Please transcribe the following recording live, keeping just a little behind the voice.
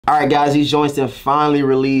All right, guys, these joints have finally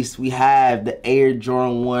released. We have the Air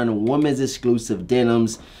Jordan 1 women's exclusive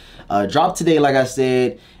denims. Dropped today, like I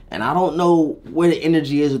said, and I don't know where the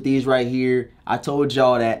energy is with these right here. I told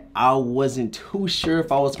y'all that I wasn't too sure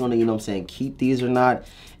if I was gonna, you know what I'm saying, keep these or not.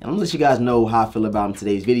 And I'm gonna let you guys know how I feel about them in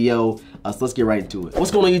today's video. So let's get right into it.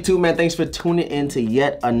 What's going on, YouTube, man? Thanks for tuning in to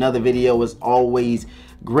yet another video. As always,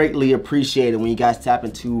 greatly appreciated when you guys tap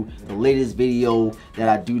into the latest video that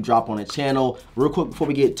I do drop on the channel. Real quick, before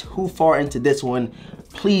we get too far into this one,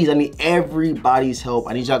 please, I need everybody's help.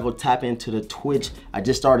 I need y'all to go tap into the Twitch. I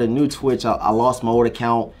just started a new Twitch. I lost my old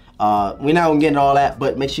account. We're not gonna get into all that,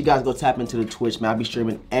 but make sure you guys go tap into the Twitch, man. I'll be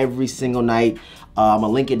streaming every single night. I'm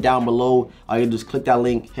gonna link it down below. All you do is click that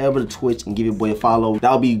link, head over to Twitch, and give your boy a follow.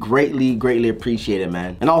 That would be greatly appreciated,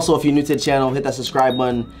 man. And also, if you're new to the channel, hit that subscribe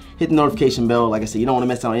button, hit the notification bell. Like I said, you don't want to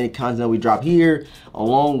miss out on any content that we drop here,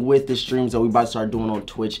 along with the streams that we about to start doing on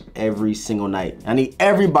Twitch every single night. I need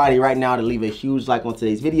everybody right now to leave a huge like on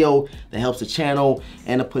today's video. That helps the channel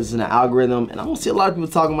and it puts us in the algorithm. And I don't see a lot of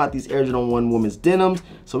people talking about these Air Jordan 1 women's denims,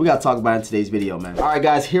 so we gotta talk about it in today's video, man. All right,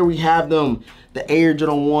 guys, here we have them. The Air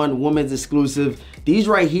Jordan 1 women's exclusive. These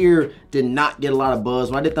right here did not get a lot of buzz.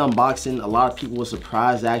 When I did the unboxing, a lot of people were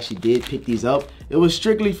surprised I actually did pick these up. It was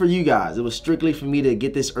strictly for you guys. It was strictly for me to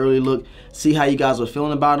get this early look, see how you guys were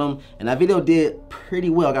feeling about them. And that video did pretty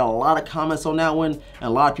well. I got a lot of comments on that one. And a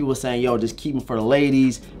lot of people saying, yo, just keep them for the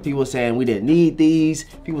ladies. People saying we didn't need these.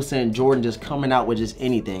 People saying Jordan just coming out with just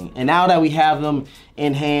anything. And now that we have them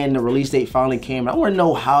in hand, the release date finally came. I want to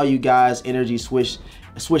know how you guys' energy switched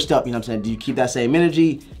up, you know what I'm saying? Do you keep that same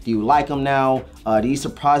energy? Do you like them now? These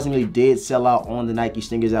surprisingly did sell out on the Nike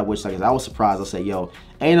sneakers app, which, like I was surprised. I'll say, yo,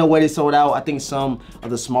 ain't no way they sold out. I think some of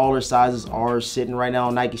the smaller sizes are sitting right now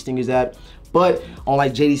on Nike sneakers app, but on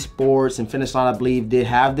like JD Sports and Finish Line, I believe, did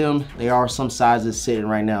have them. There are some sizes sitting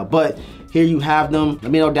right now, but here you have them.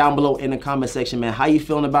 Let me know down below in the comment section, man, how you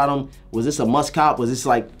feeling about them? Was this a must cop? Was this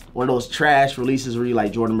like one of those trash releases where you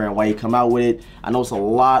like, Jordan, man, why you come out with it? I know it's a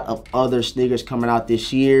lot of other sneakers coming out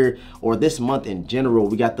this year or this month in general.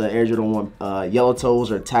 We got the Air Jordan 1 Yellow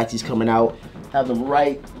Toes or Taxis coming out. Have them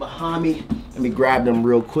right behind me. Let me grab them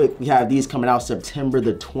real quick. We have these coming out September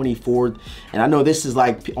the 24th. And I know this is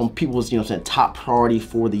like on people's, you know what I'm saying, top priority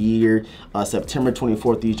for the year. September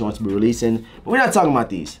 24th, these joints will be releasing. But we're not talking about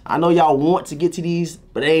these. I know y'all want to get to these,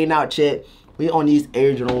 but they ain't out yet. We on these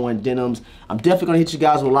Air Jordan 1 denims. I'm definitely gonna hit you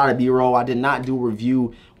guys with a lot of B-roll. I did not do a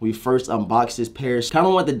review when we first unboxed this pair. Kind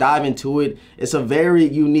of want to dive into it. It's a very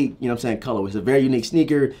unique, you know what I'm saying, color. It's a very unique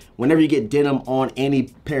sneaker. Whenever you get denim on any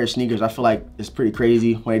pair of sneakers, I feel like it's pretty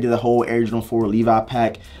crazy. When they did the whole Air Jordan 4 Levi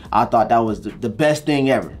pack, I thought that was the best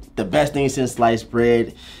thing ever. The best thing since sliced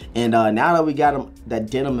bread. And now that we got them,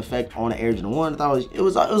 that denim effect on the Air Jordan 1, I thought it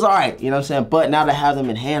was all right, you know what I'm saying? But now that I have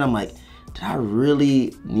them in hand, I'm like, did I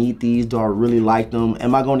really need these? Do I really like them?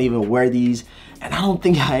 Am I gonna even wear these? And I don't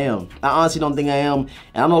think I am. I honestly don't think I am.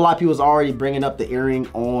 And I know a lot of people's already bringing up the earring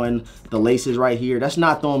on the laces right here. That's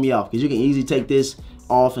not throwing me off because you can easily take this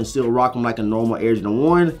off and still rock them like a normal Air Jordan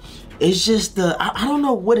 1. It's just I don't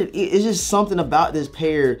know what it is. It's just something about this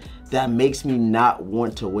pair that makes me not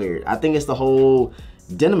want to wear it. I think it's the whole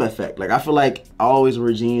denim effect. Like I feel like I always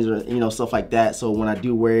wear jeans or, you know, stuff like that. So when I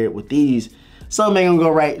do wear it with these, something ain't gonna go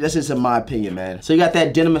right. That's just in my opinion, man. So you got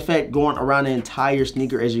that denim effect going around the entire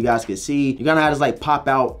sneaker, as you guys can see. You're gonna have this like pop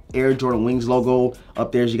out Air Jordan Wings logo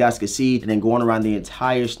up there, as you guys can see. And then going around the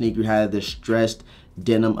entire sneaker, you have this stressed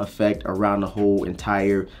denim effect around the whole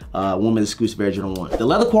entire women's exclusive Air Jordan 1. The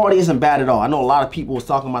leather quality isn't bad at all. I know a lot of people was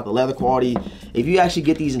talking about the leather quality. If you actually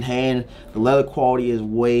get these in hand, the leather quality is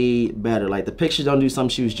way better. Like the pictures don't do some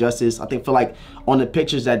shoes justice. I think feel like on the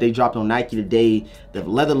pictures that they dropped on Nike today, the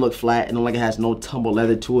leather looked flat and like it has no tumble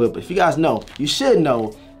leather to it. But if you guys know, you should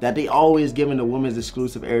know that they always giving the women's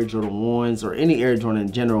exclusive Air Jordan 1s or any Air Jordan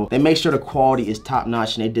in general, they make sure the quality is top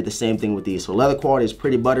notch, and they did the same thing with these. So leather quality is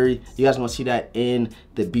pretty buttery. You guys want to see that in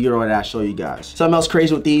the B-roll that I show you guys. Something else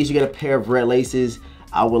crazy with these, you get a pair of red laces.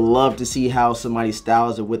 I would love to see how somebody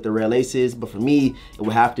styles it with the red laces, but for me, it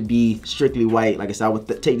would have to be strictly white. Like I said, I would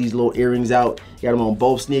take these little earrings out. You got them on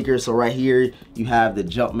both sneakers. So right here, you have the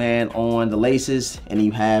Jumpman on the laces, and then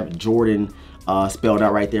you have Jordan spelled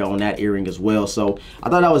out right there on that earring as well. So I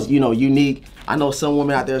thought that was, you know, unique. I know some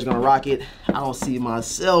women out there is gonna rock it. I don't see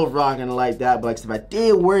myself rocking it like that, but if I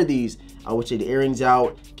did wear these, I would take the earrings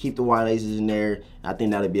out, keep the white laces in there. I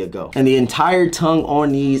think that'd be a go. And the entire tongue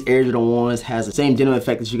on these Air Jordan 1s has the same denim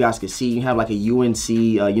effect that you guys can see. You have like a UNC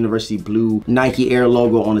University Blue Nike Air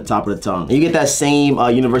logo on the top of the tongue. And you get that same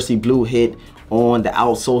University Blue hit on the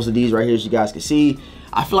outsoles of these right here, as you guys can see.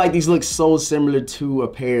 I feel like these look so similar to a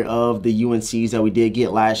pair of the UNCs that we did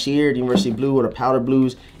get last year, the University Blue or the Powder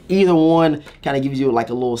Blues. either one kind of gives you like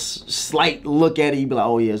a little slight look at it. You be like,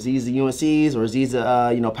 oh yeah, is these the UNCs or is these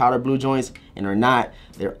the you know, powder blue joints? And they're not.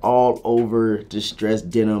 They're all over distressed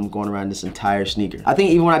denim going around this entire sneaker. I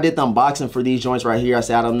think even when I did the unboxing for these joints right here, I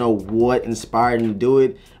said I don't know what inspired them to do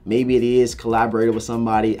it. Maybe it is collaborated with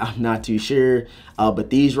somebody. I'm not too sure. But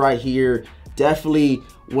these right here definitely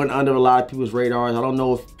went under a lot of people's radars. I don't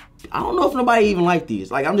know if nobody even liked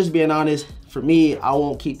these. Like, I'm just being honest. For me, I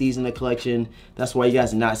won't keep these in the collection. That's why you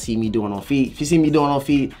guys did not see me doing on feet. If you see me doing on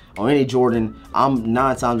feet on any Jordan, I'm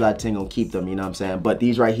 9 times out of 10 gonna keep them, you know what I'm saying? But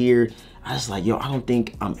these right here, I was like, yo, I don't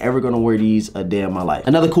think I'm ever gonna wear these a day in my life.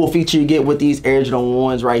 Another cool feature you get with these Air Jordan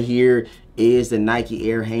 1s right here is the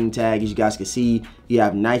Nike Air hang tag. As you guys can see, you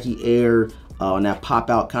have Nike Air and that pop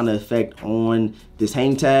out kind of effect on this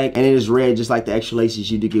hang tag, and it is red just like the extra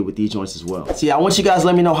laces you do get with these joints as well. See, I want you guys to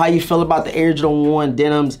let me know how you feel about the Air Jordan 1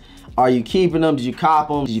 denims. Are you keeping them? Did you cop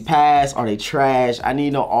them? Did you pass? Are they trash? I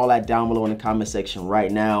need to know all that down below in the comment section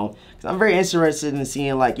right now, because I'm very interested in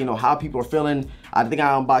seeing, like, you know, how people are feeling. I think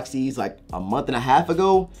I unboxed these like a month and a half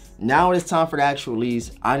ago. Now it's time for the actual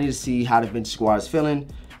release. I need to see how the Vintage Squad is feeling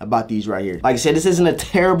about these right here. Like I said, this isn't a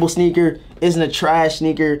terrible sneaker, isn't a trash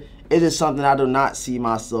sneaker. It is something I do not see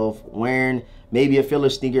myself wearing. Maybe a filler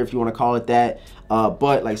sneaker if you want to call it that.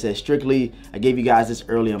 But like I said, strictly, I gave you guys this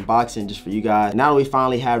early unboxing just for you guys. Now that we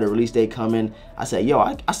finally have the release date coming, I said, yo,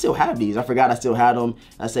 I still have these. I forgot I still had them.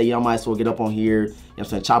 I said, yo, I might as well get up on here, you know what I'm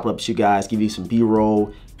saying, chop it up with you guys, give you some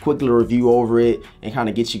B-roll, quick little review over it, and kind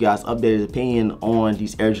of get you guys updated opinion on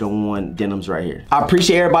these Air Jordan 1 denims right here. I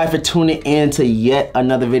appreciate everybody for tuning in to yet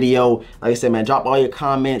another video. Like I said, man, drop all your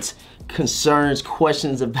comments, concerns,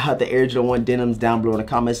 questions about the Air Jordan 1 denims down below in the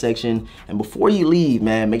comment section. And before you leave,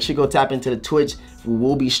 man, make sure you go tap into the Twitch. We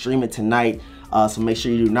will be streaming tonight, so make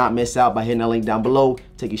sure you do not miss out by hitting that link down below.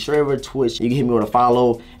 Take you straight over to Twitch. You can hit me with a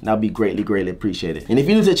follow, and that'll be greatly appreciated. And if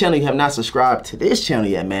you're new to the channel, you have not subscribed to this channel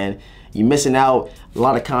yet, man, you're missing out. A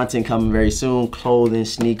lot of content coming very soon, clothing,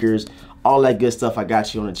 sneakers, all that good stuff. I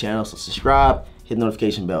got you on the channel, so subscribe, hit the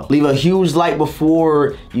notification bell. Leave a huge like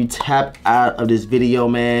before you tap out of this video,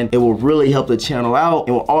 man. It will really help the channel out.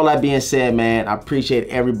 And with all that being said, man, I appreciate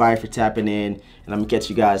everybody for tapping in, and I'm gonna catch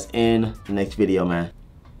you guys in the next video, man.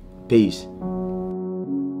 Peace.